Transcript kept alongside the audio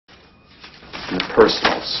and the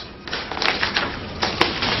personals.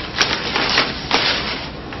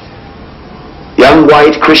 Young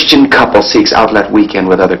white Christian couple seeks outlet weekend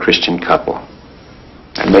with other Christian couple.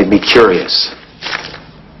 That made me curious.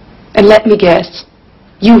 And let me guess,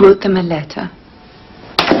 you wrote them a letter.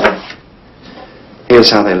 Here's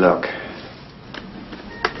how they look.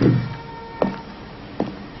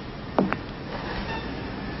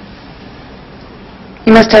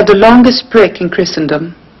 He must have the longest prick in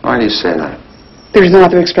Christendom. Why do you say that? There is no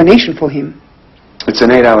other explanation for him. It's an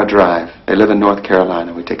 8-hour drive. They live in North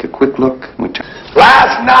Carolina. We take a quick look and we turn.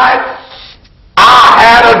 Last night, I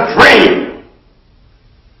had a dream.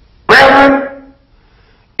 Brethren,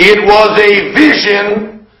 it was a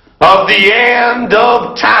vision of the end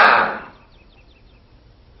of time.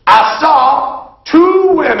 I saw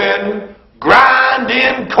two women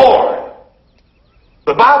grinding corn.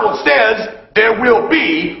 The Bible says there will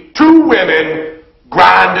be two women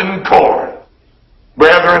grinding corn.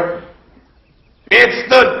 Brethren, it's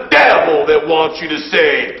the devil that wants you to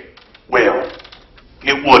say, well,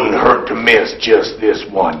 it wouldn't hurt to miss just this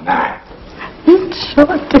one night.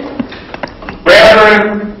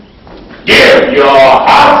 Brethren, give your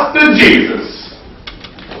hearts to Jesus.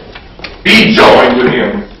 Be joined with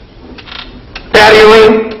him. Patty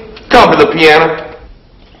Lynn, come to the piano.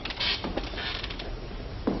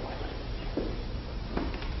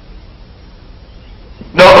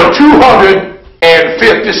 Number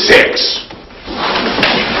 256.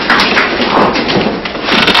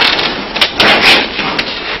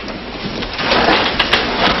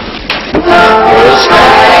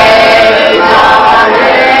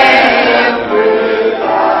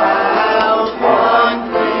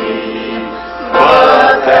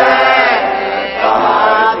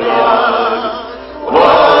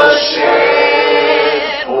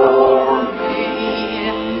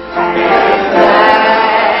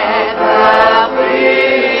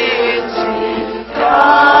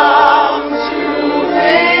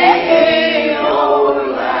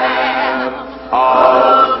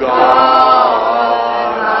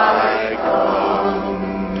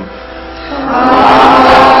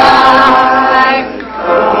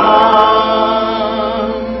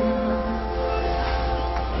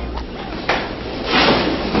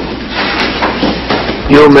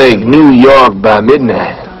 You'll make New York by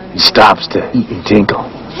midnight. He stops to eat and tinkle.